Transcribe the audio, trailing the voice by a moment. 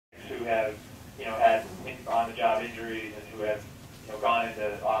have, had on-the-job injuries and who have, gone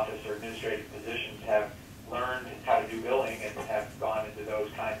into office or administrative positions have learned how to do billing and have gone into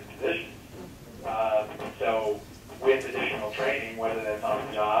those kinds of positions. So with additional training, whether that's on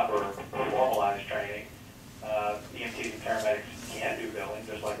the job or formalized training, EMTs and paramedics can do billing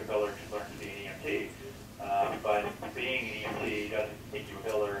just like a biller can learn to be an EMT. But being an EMT doesn't make you a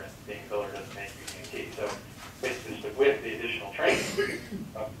biller, and being a biller doesn't make you an EMT. So with the additional training,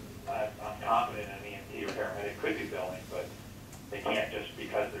 I'm confident an EMT or paramedic could do billing, but they can't just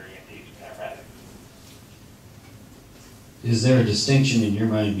because they're EMTs and paramedics. Is there a distinction in your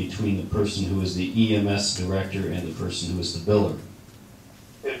mind between the person who is the EMS director and the person who is the biller?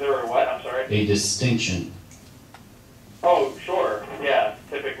 Is there a what? I'm sorry? A distinction. Oh, sure. Yeah.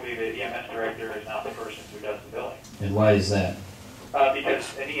 Typically, the EMS director is not the person who does the billing. And why is that?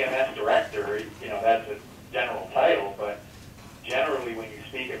 Because an EMS director, that's a general title, but generally when you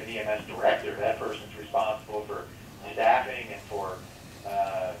speak of an EMS director, that person's responsible for staffing and for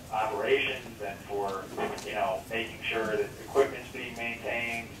operations and for, making sure that equipment's being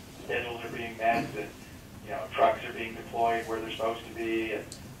maintained, schedules are being met, and, trucks are being deployed where they're supposed to be, and,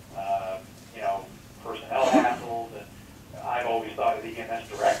 personnel hassles. And I've always thought of the EMS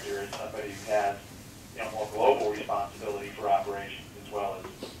director as somebody who has, more global responsibility for operations as well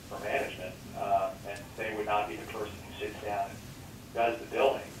as for management. And they would not be the person who sits down and does the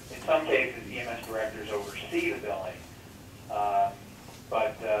billing. In some cases, EMS directors oversee the billing,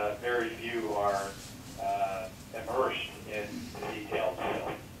 but very few are immersed in the details of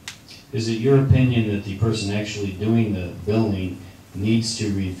billing. Is it your opinion that the person actually doing the billing needs to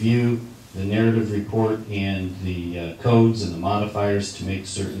review the narrative report and the codes and the modifiers to make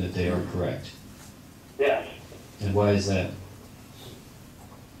certain that they are correct? Yes. And why is that?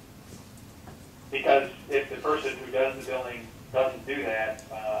 Because if the person who does the billing doesn't do that,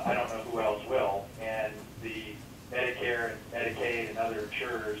 I don't know who else will. And the Medicare and Medicaid and other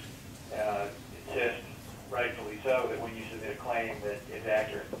insurers insist, rightfully so, that when you submit a claim that it's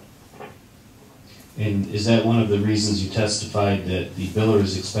accurate. And is that one of the reasons you testified that the biller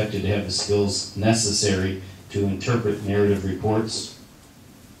is expected to have the skills necessary to interpret narrative reports?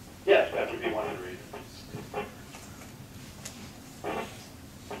 Yes, that would be one of the reasons.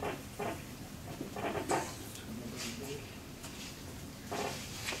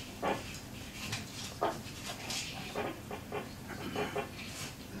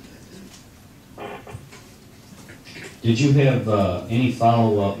 Did you have any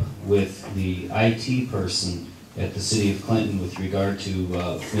follow-up with the IT person at the City of Clinton with regard to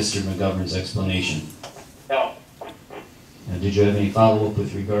Mr. McGovern's explanation? No. Did you have any follow-up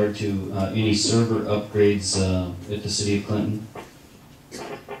with regard to any server upgrades at the City of Clinton?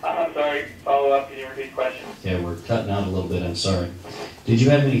 I'm sorry, follow up, can you repeat the question? Yeah, we're cutting out a little bit, I'm sorry. Did you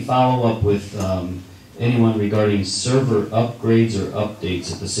have any follow-up with anyone regarding server upgrades or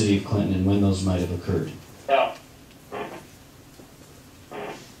updates at the City of Clinton and when those might have occurred? No.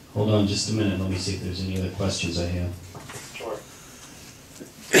 Hold on just a minute, let me see if there's any other questions I have. Sure.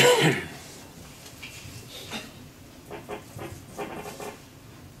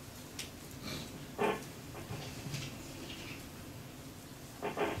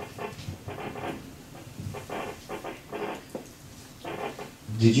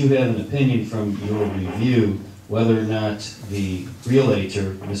 Did you have an opinion from your review whether or not the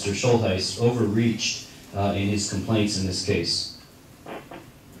relator, Mr. Schultheis, overreached in his complaints in this case?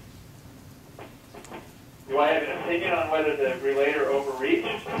 Do I have an opinion on whether the relator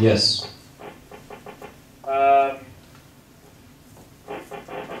overreached? Yes.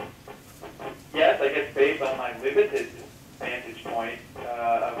 Yes, I guess based on my limited vantage point,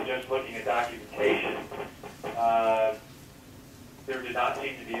 I was just looking at documentation. There did not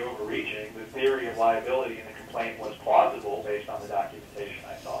seem to be overreaching. The theory of liability in the complaint was plausible based on the documentation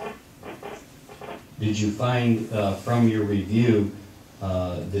I saw. Did you find from your review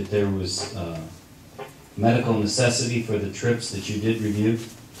that there was medical necessity for the trips that you did review?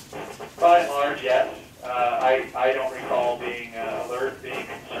 By and large, yes. I don't recall being being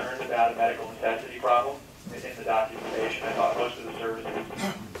concerned about a medical necessity problem in the documentation. I thought most of the services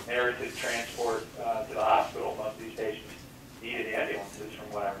merited transport to the hospital. Most of these patients needed ambulances,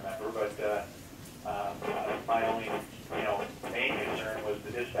 from what I remember. But my only, main concern was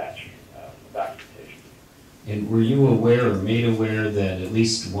the dispatch documentation. And were you aware or made aware that at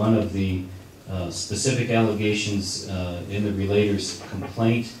least one of the specific allegations in the relator's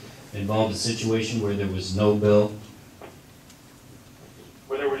complaint involved a situation where there was no bill?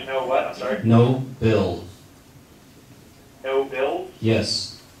 Where there was no what? I'm sorry? No bill. No bills?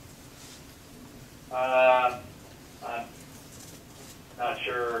 Yes. I'm not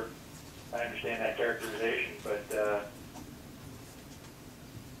sure I understand that characterization, but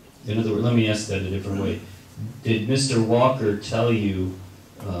In other words, let me ask that a different way. Did Mr. Walker tell you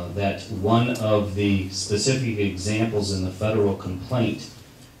that one of the specific examples in the federal complaint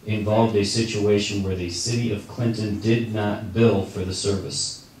involved a situation where the city of Clinton did not bill for the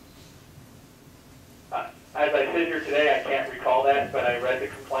service? as I sit here today, I can't recall that, but I read the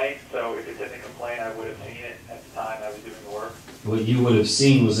complaint, so if it's in the complaint, I would have seen it at the time I was doing the work. What you would have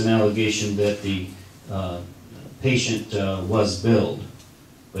seen was an allegation that the patient was billed,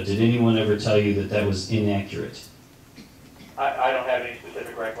 but did anyone ever tell you that that was inaccurate? I don't have any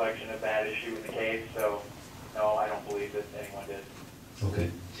specific recollection of that issue in the case, so no, I don't believe that anyone did. Okay,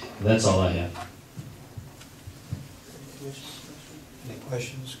 that's all I have. Any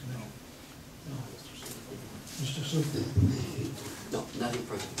questions? No. Mr. Super? No, nothing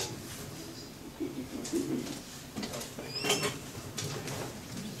further.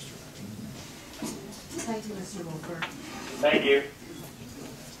 Thank you, Mr. Wolfer. Thank you.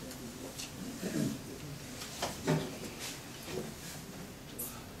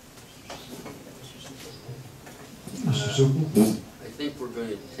 Mr. Super? I think we're going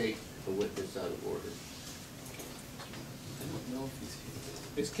to take the witness out of order.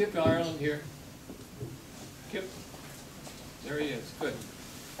 Is Kip Ireland here? Kip? There he is, good.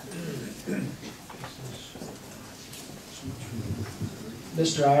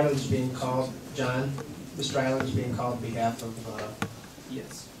 Mr. Ireland's being called, John, Mr. Ireland's being called on behalf of,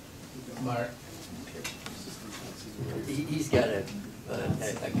 Yes. Mark. He's got a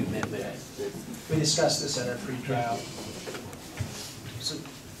commitment. We discussed this at our pre-trial.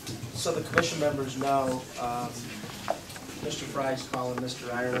 So the commission members know, Mr. Fry's calling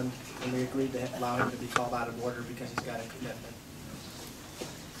Mr. Ireland, and we agreed to allow him to be called out of order because he's got a commitment.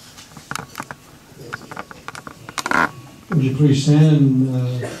 Would you please stand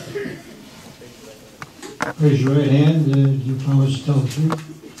and raise your right hand? Do you promise to tell the truth?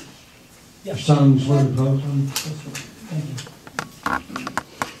 Yes. Solemnly swear to tell the truth? Thank you.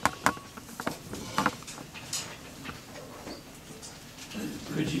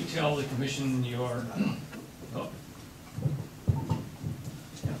 Could you tell the commission your,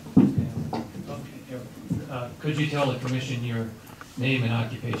 could you tell the commission your name and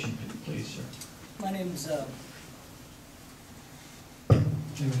occupation, please, sir?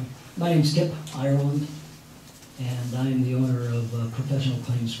 My name's Kip Ireland, and I'm the owner of Professional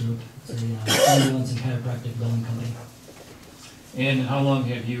Claims Group. It's an ambulance and chiropractic billing company. And how long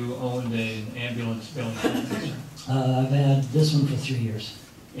have you owned an ambulance billing company, sir? I've had this one for 3 years.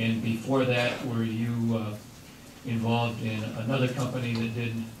 And before that, were you involved in another company that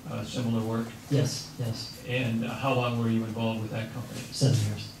did similar work? Yes, yes, And how long were you involved with that company? 7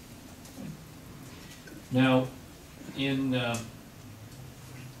 years. Now, in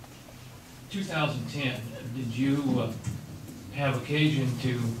 2010, did you have occasion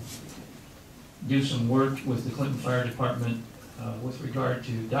to do some work with the Clinton Fire Department with regard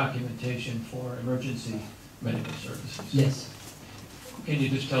to documentation for emergency medical services? Yes. Can you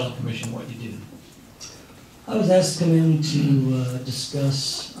just tell the commission what you did? I was asked to come in to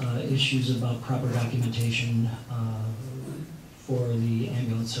discuss issues about proper documentation for the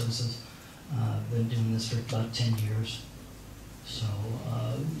ambulance services. I've been doing this for about 10 years. So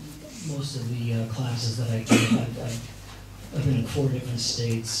most of the classes that I give, I've been in 4 different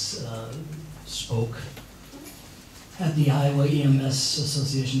states, spoke at the Iowa EMS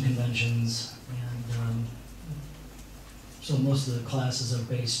Association conventions, and so most of the classes are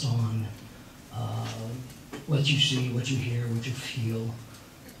based on what you see, what you hear, what you feel,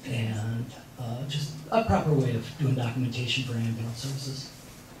 and just a proper way of doing documentation for ambulance services.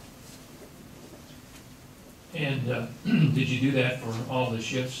 And did you do that for all the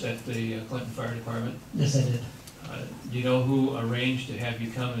shifts at the Clinton Fire Department? Yes, I did. Do you know who arranged to have you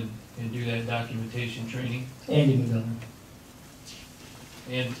come and do that documentation training? Andy McGovern.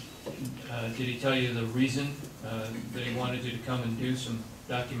 And did he tell you the reason that he wanted you to come and do some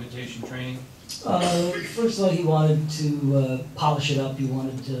documentation training? First of all, he wanted to polish it up. He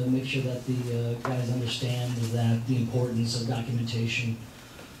wanted to make sure that the guys understand that the importance of documentation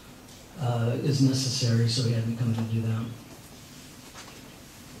is necessary, so he had me come in and do that.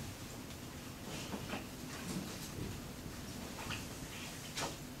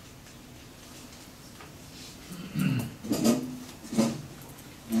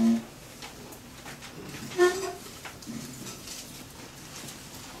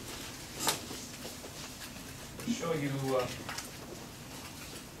 Show you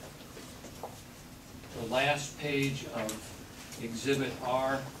the last page of Exhibit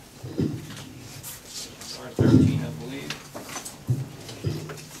R, R13, I believe.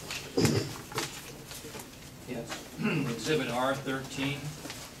 Exhibit R13.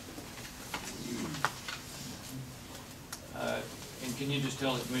 And can you just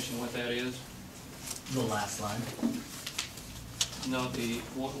tell the commission what that is? The last line. No,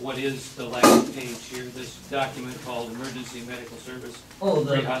 what is the last page here? This document called Emergency Medical Service. Oh,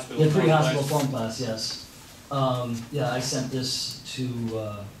 the Pre-hospital phone pre-hospital class. phone class, yes. Yeah, I sent this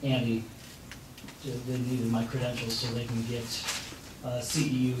to Andy. They needed my credentials so they can get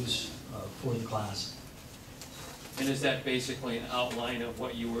CEUs for the class. And is that basically an outline of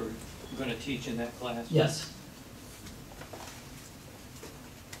what you were going to teach in that class? Yes.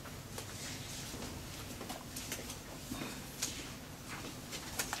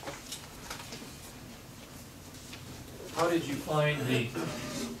 How did you find the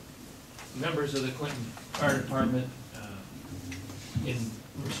members of the Clinton Fire Department in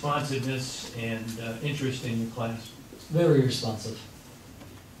responsiveness and interest in your class? Very responsive.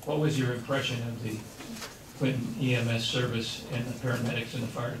 What was your impression of the Clinton EMS service and the paramedics in the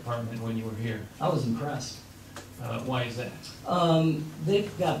fire department when you were here? I was impressed. Why is that?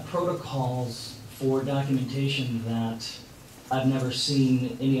 They've got protocols for documentation that I've never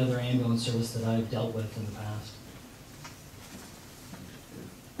seen any other ambulance service that I've dealt with in the past.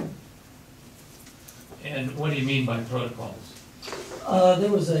 And what do you mean by protocols? There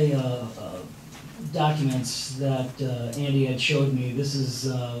was a documents that Andy had showed me. This is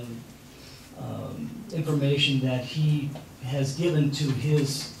information that he has given to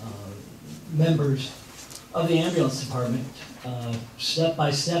his members of the ambulance department, step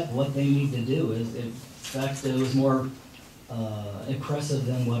by step, what they need to do. In fact, it was more impressive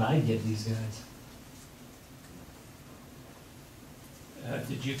than what I give these guys.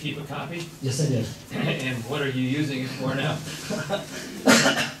 Did you keep a copy? Yes, I did. And what are you using it for now?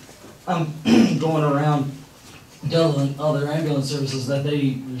 I'm going around telling other ambulance services that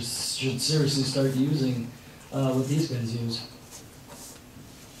they should seriously start using what these guys use.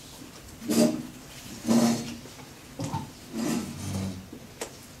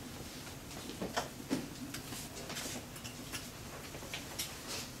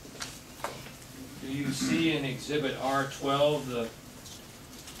 Do you see in Exhibit R12 the,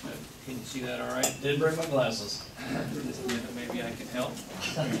 can you see that all right? Did bring my glasses. Maybe I can help.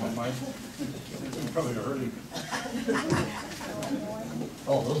 Probably early.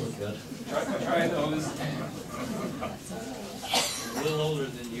 Oh, those look good. Try those. A little older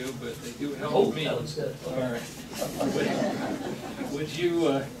than you, but they do help Oh, me. that looks good. All right. Would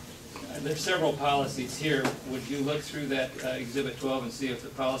you, there's several policies here. Would you look through that Exhibit 12 and see if the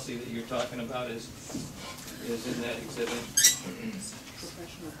policy that you're talking about is in that exhibit?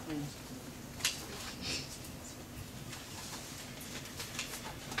 Professional claims.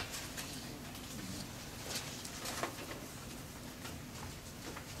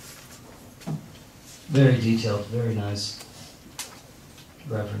 Very detailed, very nice.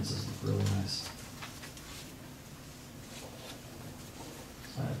 References look really nice.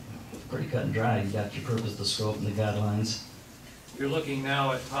 Pretty cut and dry. You got your purpose, the scope, and the guidelines. You're looking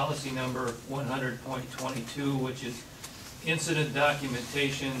now at policy number 100.22, which is incident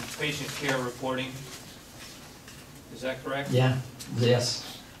documentation, patient care reporting. Is that correct? Yeah,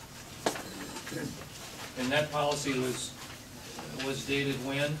 yes. And that policy was dated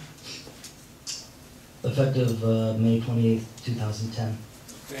when? Effective May 28th, 2010.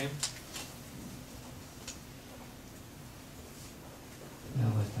 Okay. Yeah,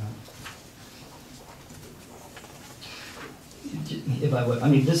 like that. If I would, I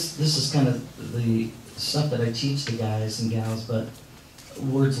mean, this is kind of the stuff that I teach the guys and gals, but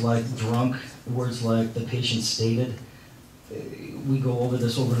words like drunk, words like the patient stated, we go over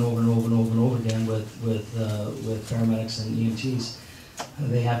this over and over and over and over and over again with paramedics and EMTs.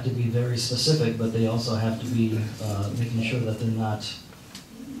 They have to be very specific, but they also have to be making sure that they're not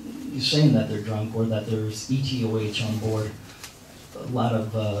saying that they're drunk or that there's ETOH on board. A lot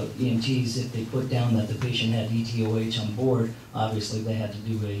of EMTs, if they put down that the patient had ETOH on board, obviously they had to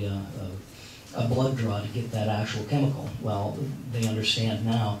do a blood draw to get that actual chemical. Well, they understand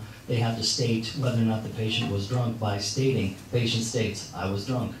now they have to state whether or not the patient was drunk by stating, patient states, I was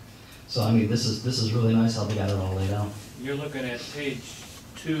drunk. So I mean, this is really nice how they got it all laid out. You're looking at page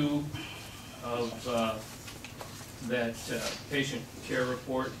 2 of that patient care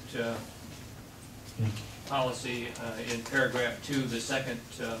report policy in paragraph 2, the second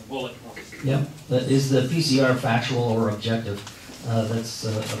bullet point. Yep, that is the PCR factual or objective. That's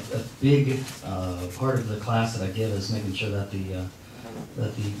a big part of the class that I give is making sure that the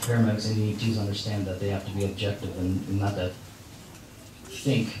paramedics and EMTs understand that they have to be objective and not to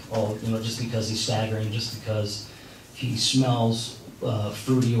think, oh, you know, just because he's staggering, just because he smells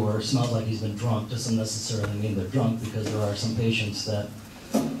fruity or smells like he's been drunk doesn't necessarily mean they're drunk, because there are some patients that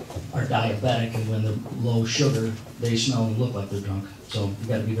are diabetic, and when they're low sugar, they smell and look like they're drunk. So you've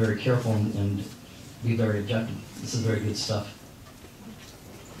got to be very careful and be very objective. This is very good stuff.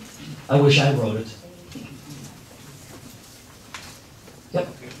 I wish I wrote it. Yep,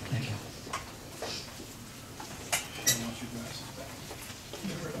 thank you.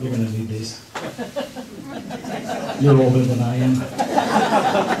 You're gonna need these. You're older than I am.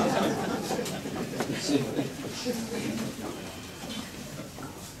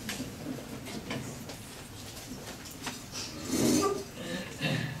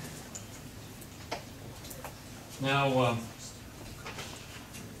 Now,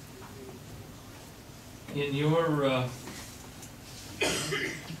 in your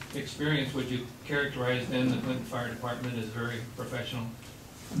experience, would you characterize then the Clinton Fire Department as very professional?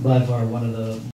 By far one of the